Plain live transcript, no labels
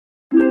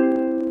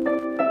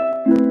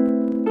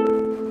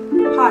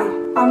Hi,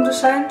 I'm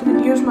Descent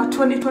and here's my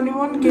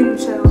 2021 gaming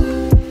setup.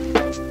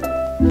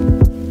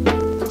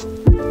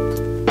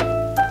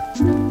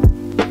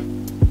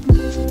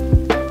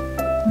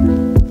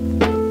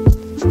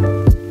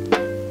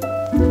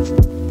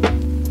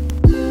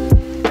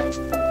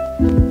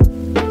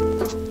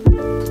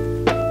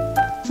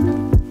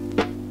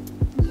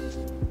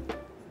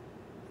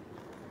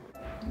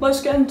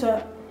 Let's get into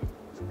it.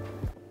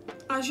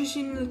 As you've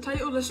seen in the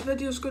title, this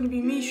video is going to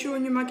be me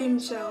showing you my gaming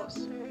setup.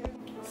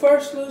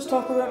 First, let's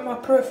talk about my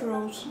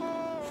peripherals.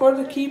 For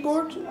the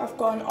keyboard, I've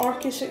got an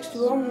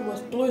RK61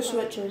 with blue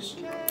switches.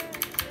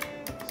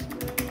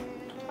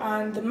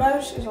 And the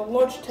mouse is a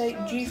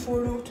Logitech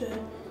G402.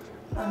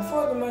 And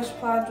for the mouse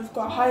pad, we've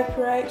got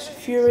HyperX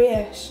Fury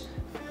S.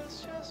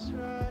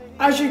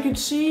 As you can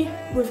see,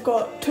 we've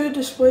got two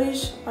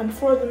displays, and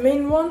for the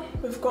main one,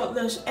 we've got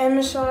this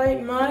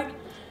MSI Mag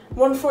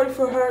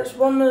 144Hz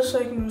 1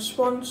 millisecond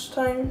response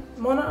time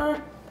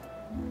monitor,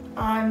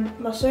 and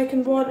my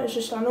second one is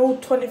just an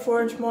old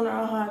 24-inch monitor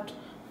I had,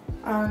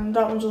 and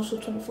that one's also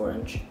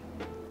 24-inch.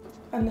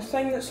 And the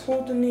thing that's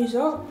holding these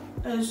up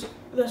is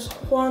this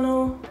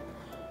Huano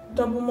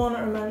double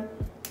monitor mount.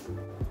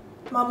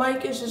 My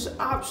mic is this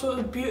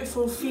absolutely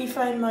beautiful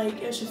Fifine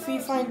mic. It's a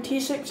Fifine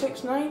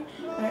T669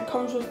 and it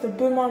comes with the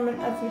boom arm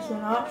and everything.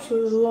 I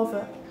absolutely love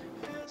it.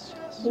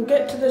 We'll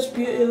get to this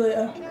beauty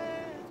later.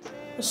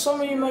 As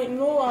some of you might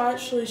know, I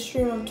actually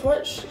stream on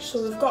Twitch,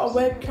 so we've got a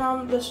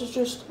webcam. This is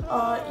just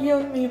a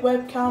EME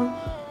webcam.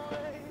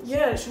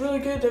 Yeah, it's really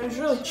good. It was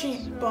really cheap,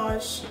 but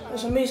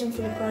it's amazing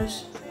for the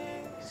price.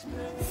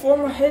 For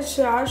my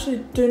headset, I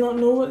actually do not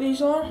know what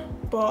these are,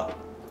 but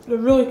they're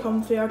really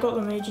comfy. I got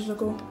them ages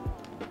ago.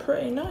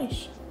 Pretty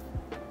nice.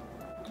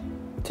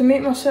 To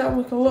make my setup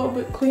look a little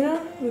bit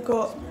cleaner, we've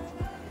got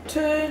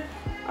two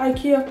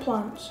IKEA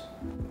plants.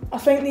 I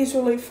think these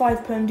were like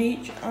 £5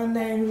 each, and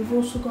then we've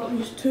also got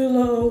these two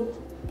little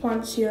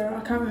plants here.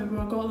 I can't remember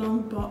where I got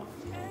them, but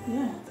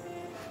yeah.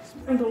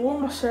 And below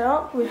my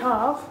setup we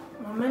have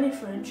my mini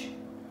fridge.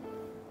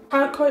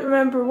 Can't quite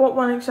remember what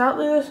one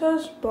exactly this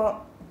is, but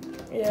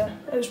yeah,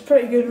 it's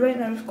pretty good. Right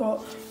now we've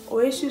got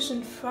Oasis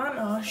and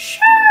Fanta.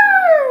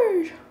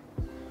 Cheers!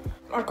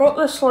 I got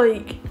this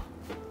like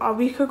a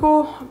week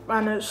ago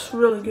and it's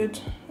really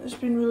good. It's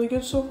been really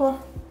good so far.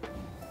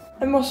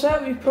 In my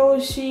setup you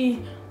probably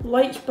see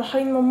lights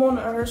behind my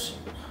monitors,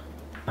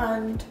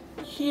 and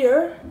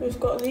here we've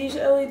got these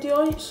LED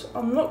lights.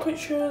 I'm not quite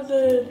sure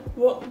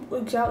what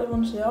exactly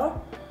ones they are,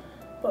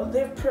 but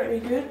they're pretty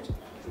good.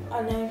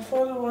 And then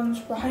for the ones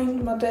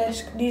behind my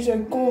desk, these are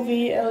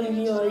Govee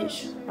LED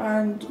lights,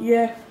 and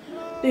yeah,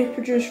 they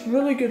produce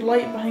really good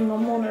light behind my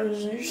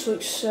monitors and it just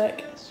looks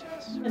sick.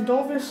 And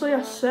obviously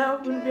a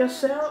setup wouldn't be a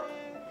setup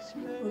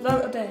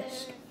without a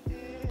desk.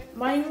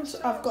 Mine's,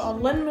 I've got a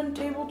Linman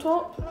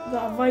tabletop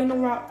that I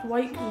vinyl wrapped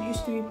white because it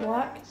used to be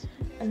black,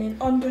 and then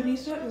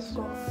underneath it we've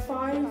got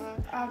 5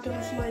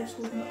 Adams lights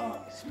holding it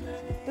up.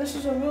 This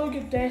is a really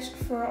good desk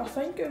for, I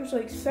think it was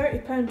like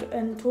 £30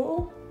 in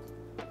total.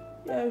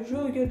 Yeah, it was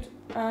really good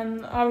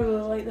and I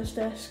really like this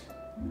desk.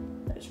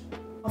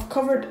 I've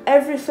covered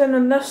everything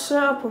in this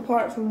setup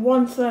apart from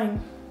one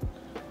thing,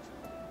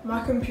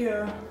 my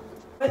computer.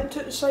 I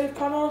took the side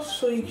panels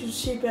so you can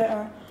see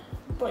better,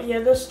 but yeah,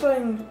 this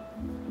thing,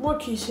 what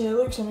can you say, it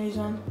looks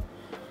amazing.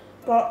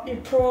 But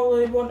you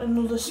probably want to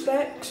know the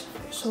specs,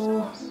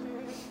 so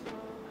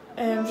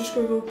I'm just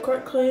going to go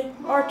quickly.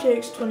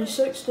 RTX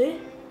 2060,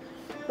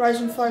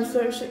 Ryzen 5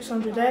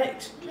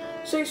 3600X,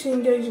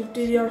 16 gigs of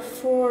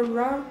DDR4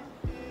 RAM,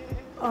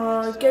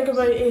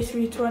 Gigabyte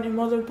A320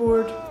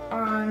 motherboard,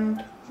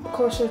 and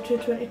Corsair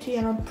 220T,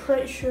 and I'm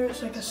pretty sure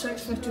it's like a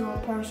 650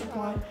 watt power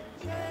supply.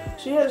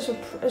 So yeah,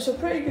 it's a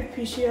pretty good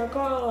PC. I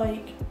got it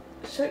like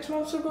 6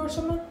 months ago or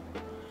something.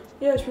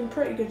 Yeah, it's been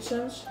pretty good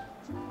since.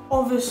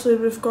 Obviously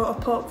we've got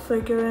a pop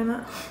figure in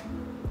it.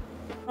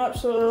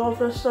 Absolutely love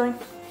this thing.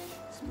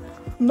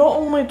 Not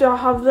only do I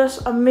have this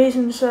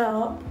amazing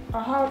setup,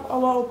 I have a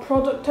little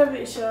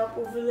productivity setup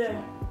over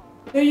there.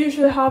 I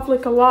usually have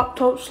like a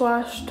laptop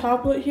 /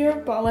 tablet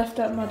here, but I left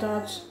it at my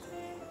dad's.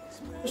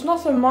 There's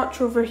nothing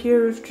much over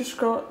here. We've just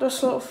got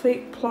this little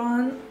fake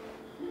plant,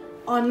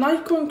 a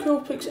Nikon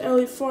Coolpix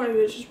L840,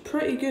 which is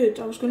pretty good.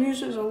 I was going to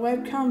use it as a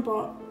webcam,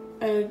 but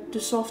the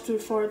software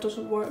for it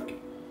doesn't work.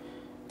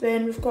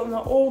 Then we've got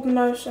my old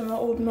mouse and my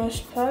old mouse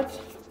pad.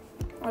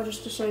 I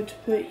just decided to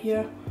put it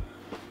here.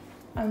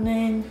 And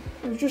then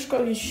we've just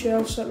got these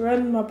shelves that were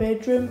in my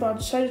bedroom, but I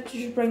decided to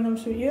just bring them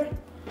through here.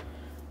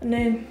 And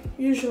then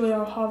usually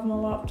I'll have my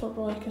laptop,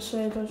 but like I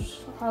said, I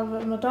just have it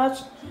at my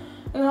dad's.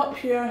 And up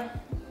here,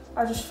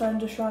 I just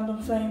found this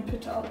random thing and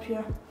put it up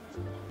here.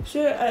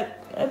 So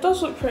it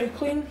does look pretty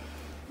clean,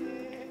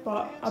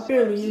 but I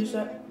barely use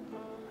it.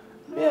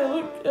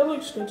 Yeah, it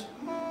looks good.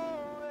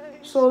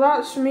 So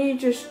that's me,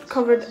 just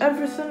covered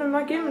everything in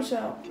my gaming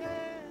setup.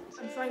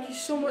 And thank you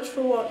so much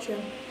for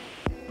watching.